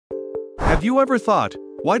Have you ever thought,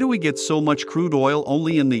 why do we get so much crude oil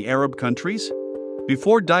only in the Arab countries?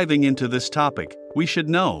 Before diving into this topic, we should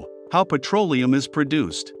know how petroleum is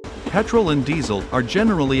produced. Petrol and diesel are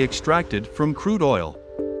generally extracted from crude oil.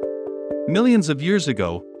 Millions of years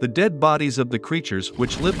ago, the dead bodies of the creatures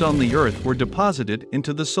which lived on the earth were deposited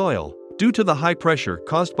into the soil. Due to the high pressure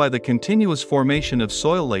caused by the continuous formation of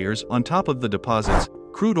soil layers on top of the deposits,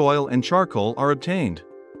 crude oil and charcoal are obtained.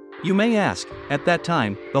 You may ask, at that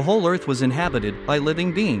time, the whole earth was inhabited by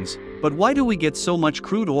living beings, but why do we get so much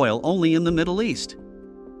crude oil only in the Middle East?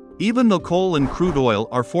 Even though coal and crude oil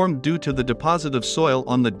are formed due to the deposit of soil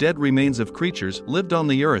on the dead remains of creatures lived on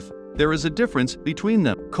the earth, there is a difference between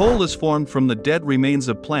them. Coal is formed from the dead remains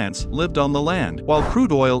of plants lived on the land, while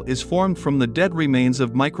crude oil is formed from the dead remains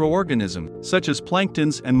of microorganisms, such as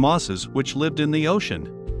planktons and mosses which lived in the ocean.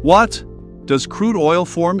 What? Does crude oil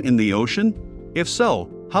form in the ocean? If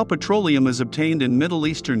so, how petroleum is obtained in Middle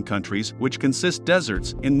Eastern countries which consist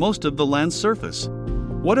deserts in most of the land's surface?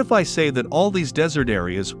 What if I say that all these desert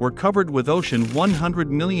areas were covered with ocean 100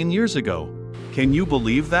 million years ago? Can you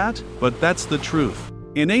believe that? But that's the truth.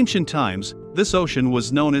 In ancient times, this ocean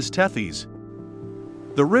was known as Tethys.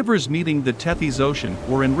 The rivers meeting the Tethys Ocean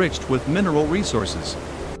were enriched with mineral resources.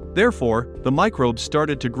 Therefore, the microbes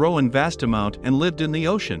started to grow in vast amount and lived in the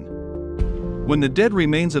ocean. When the dead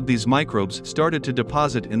remains of these microbes started to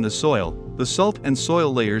deposit in the soil, the salt and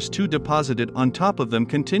soil layers too deposited on top of them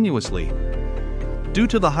continuously. Due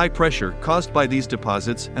to the high pressure caused by these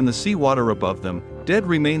deposits and the seawater above them, dead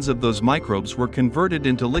remains of those microbes were converted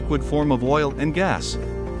into liquid form of oil and gas.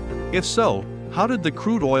 If so, how did the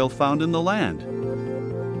crude oil found in the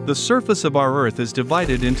land? The surface of our Earth is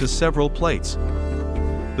divided into several plates.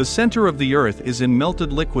 The center of the Earth is in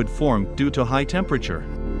melted liquid form due to high temperature.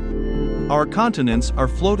 Our continents are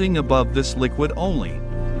floating above this liquid only.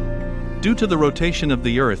 Due to the rotation of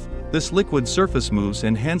the Earth, this liquid surface moves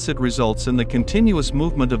and hence it results in the continuous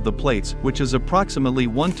movement of the plates, which is approximately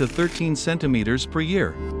 1 to 13 centimeters per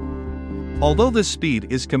year. Although this speed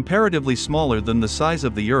is comparatively smaller than the size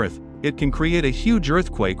of the Earth, it can create a huge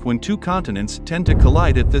earthquake when two continents tend to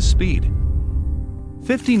collide at this speed.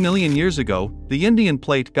 50 million years ago, the Indian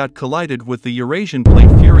plate got collided with the Eurasian plate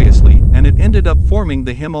furiously, and it ended up forming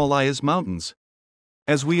the Himalayas mountains.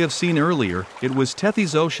 As we have seen earlier, it was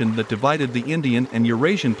Tethys Ocean that divided the Indian and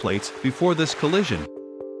Eurasian plates before this collision.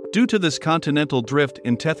 Due to this continental drift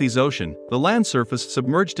in Tethys Ocean, the land surface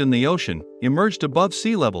submerged in the ocean emerged above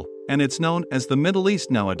sea level, and it's known as the Middle East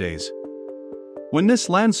nowadays. When this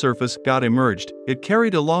land surface got emerged, it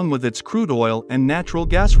carried along with its crude oil and natural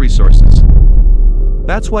gas resources.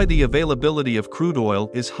 That's why the availability of crude oil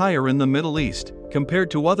is higher in the Middle East compared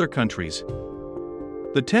to other countries.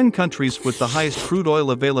 The 10 countries with the highest crude oil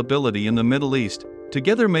availability in the Middle East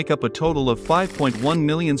together make up a total of 5.1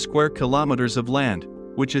 million square kilometers of land,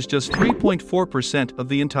 which is just 3.4% of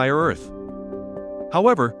the entire Earth.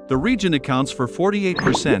 However, the region accounts for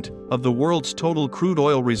 48% of the world's total crude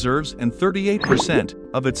oil reserves and 38%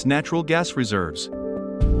 of its natural gas reserves.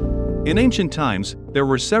 In ancient times, there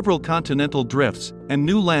were several continental drifts and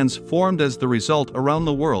new lands formed as the result around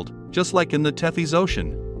the world, just like in the Tethys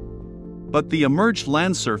Ocean. But the emerged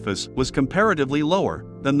land surface was comparatively lower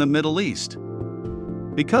than the Middle East.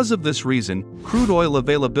 Because of this reason, crude oil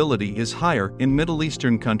availability is higher in Middle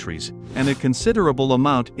Eastern countries, and a considerable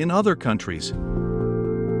amount in other countries.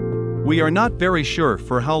 We are not very sure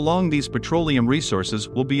for how long these petroleum resources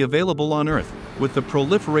will be available on Earth, with the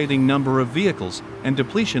proliferating number of vehicles and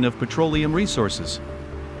depletion of petroleum resources.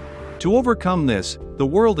 To overcome this, the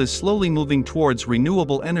world is slowly moving towards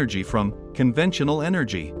renewable energy from conventional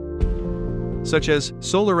energy, such as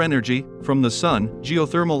solar energy from the sun,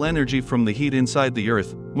 geothermal energy from the heat inside the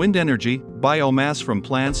earth, wind energy, biomass from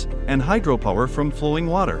plants, and hydropower from flowing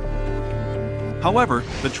water. However,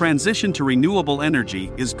 the transition to renewable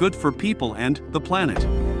energy is good for people and the planet.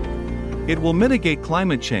 It will mitigate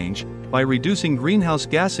climate change by reducing greenhouse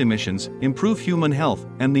gas emissions, improve human health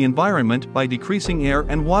and the environment by decreasing air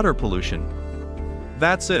and water pollution.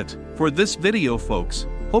 That's it for this video, folks.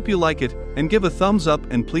 Hope you like it, and give a thumbs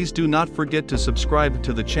up, and please do not forget to subscribe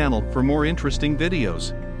to the channel for more interesting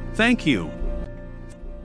videos. Thank you.